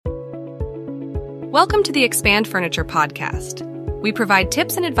Welcome to the Expand Furniture podcast. We provide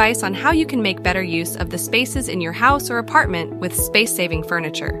tips and advice on how you can make better use of the spaces in your house or apartment with space-saving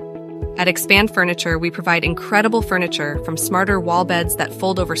furniture. At Expand Furniture, we provide incredible furniture from smarter wall beds that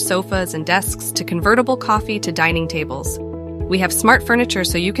fold over sofas and desks to convertible coffee to dining tables. We have smart furniture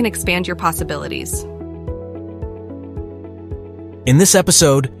so you can expand your possibilities. In this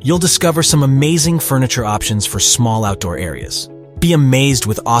episode, you'll discover some amazing furniture options for small outdoor areas. Be amazed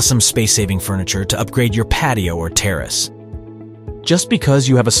with awesome space-saving furniture to upgrade your patio or terrace. Just because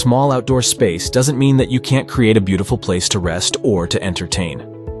you have a small outdoor space doesn't mean that you can't create a beautiful place to rest or to entertain.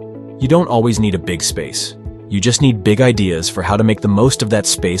 You don't always need a big space. You just need big ideas for how to make the most of that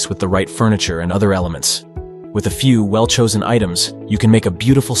space with the right furniture and other elements. With a few well-chosen items, you can make a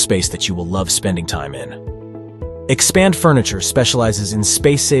beautiful space that you will love spending time in. Expand Furniture specializes in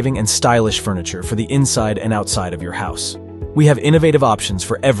space-saving and stylish furniture for the inside and outside of your house. We have innovative options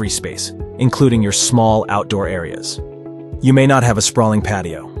for every space, including your small outdoor areas. You may not have a sprawling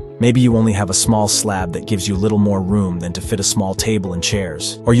patio. Maybe you only have a small slab that gives you little more room than to fit a small table and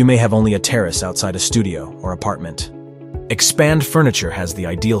chairs. Or you may have only a terrace outside a studio or apartment. Expand Furniture has the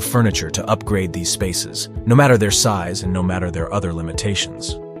ideal furniture to upgrade these spaces, no matter their size and no matter their other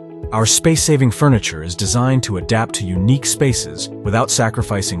limitations. Our space-saving furniture is designed to adapt to unique spaces without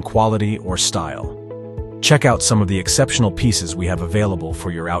sacrificing quality or style. Check out some of the exceptional pieces we have available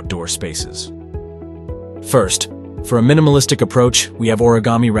for your outdoor spaces. First, for a minimalistic approach, we have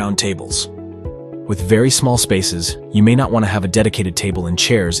origami round tables. With very small spaces, you may not want to have a dedicated table and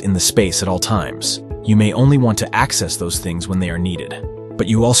chairs in the space at all times. You may only want to access those things when they are needed. But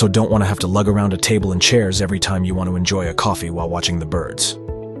you also don't want to have to lug around a table and chairs every time you want to enjoy a coffee while watching the birds.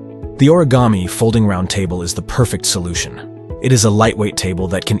 The origami folding round table is the perfect solution. It is a lightweight table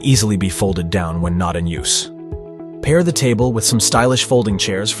that can easily be folded down when not in use. Pair the table with some stylish folding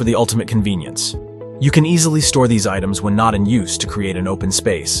chairs for the ultimate convenience. You can easily store these items when not in use to create an open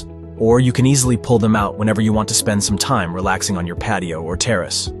space, or you can easily pull them out whenever you want to spend some time relaxing on your patio or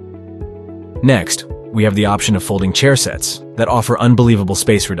terrace. Next, we have the option of folding chair sets that offer unbelievable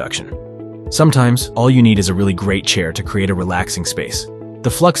space reduction. Sometimes, all you need is a really great chair to create a relaxing space. The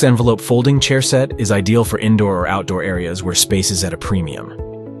Flux Envelope folding chair set is ideal for indoor or outdoor areas where space is at a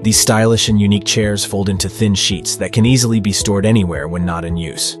premium. These stylish and unique chairs fold into thin sheets that can easily be stored anywhere when not in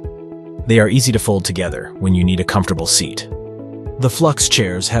use. They are easy to fold together when you need a comfortable seat. The Flux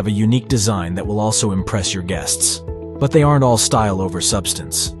chairs have a unique design that will also impress your guests, but they aren't all style over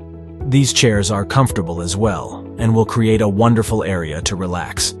substance. These chairs are comfortable as well and will create a wonderful area to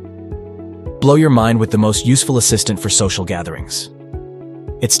relax. Blow your mind with the most useful assistant for social gatherings.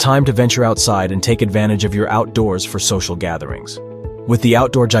 It's time to venture outside and take advantage of your outdoors for social gatherings. With the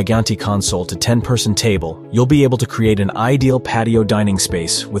Outdoor Giganti console to 10-person table, you'll be able to create an ideal patio dining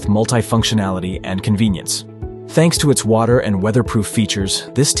space with multifunctionality and convenience. Thanks to its water and weatherproof features,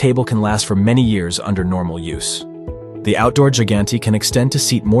 this table can last for many years under normal use. The Outdoor Giganti can extend to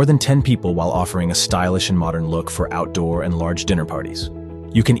seat more than 10 people while offering a stylish and modern look for outdoor and large dinner parties.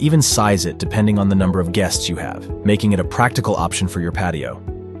 You can even size it depending on the number of guests you have, making it a practical option for your patio.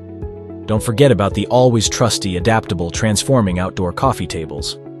 Don't forget about the always trusty, adaptable, transforming outdoor coffee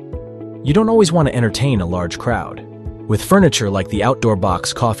tables. You don't always want to entertain a large crowd. With furniture like the Outdoor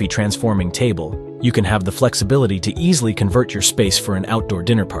Box Coffee Transforming Table, you can have the flexibility to easily convert your space for an outdoor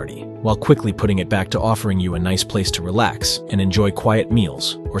dinner party, while quickly putting it back to offering you a nice place to relax and enjoy quiet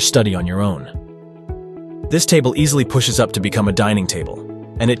meals or study on your own. This table easily pushes up to become a dining table,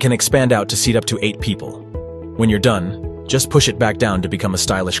 and it can expand out to seat up to 8 people. When you're done, just push it back down to become a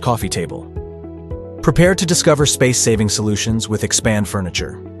stylish coffee table. Prepare to discover space-saving solutions with Expand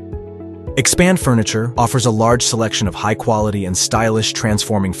Furniture. Expand Furniture offers a large selection of high-quality and stylish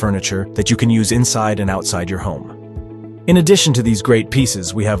transforming furniture that you can use inside and outside your home. In addition to these great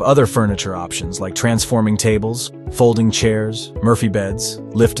pieces, we have other furniture options like transforming tables, folding chairs, Murphy beds,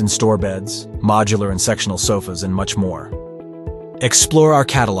 lift and store beds, modular and sectional sofas, and much more. Explore our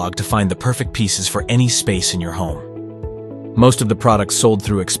catalog to find the perfect pieces for any space in your home. Most of the products sold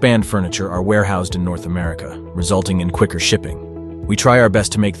through Expand Furniture are warehoused in North America, resulting in quicker shipping. We try our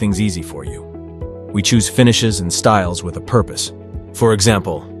best to make things easy for you. We choose finishes and styles with a purpose. For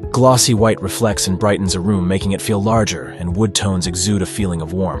example, glossy white reflects and brightens a room, making it feel larger, and wood tones exude a feeling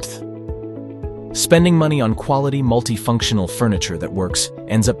of warmth. Spending money on quality, multifunctional furniture that works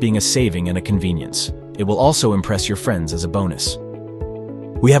ends up being a saving and a convenience. It will also impress your friends as a bonus.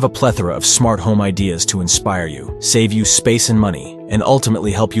 We have a plethora of smart home ideas to inspire you, save you space and money, and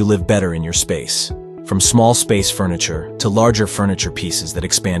ultimately help you live better in your space. From small space furniture to larger furniture pieces that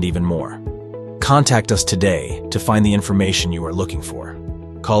expand even more. Contact us today to find the information you are looking for.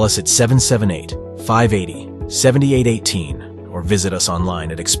 Call us at 778 580-7818 or visit us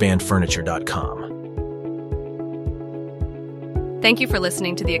online at expandfurniture.com. Thank you for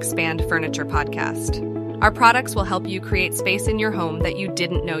listening to the Expand Furniture podcast. Our products will help you create space in your home that you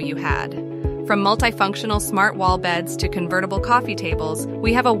didn't know you had. From multifunctional smart wall beds to convertible coffee tables,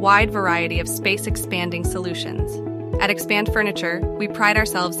 we have a wide variety of space-expanding solutions. At Expand Furniture, we pride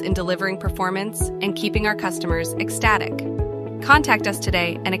ourselves in delivering performance and keeping our customers ecstatic. Contact us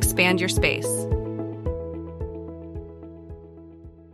today and expand your space.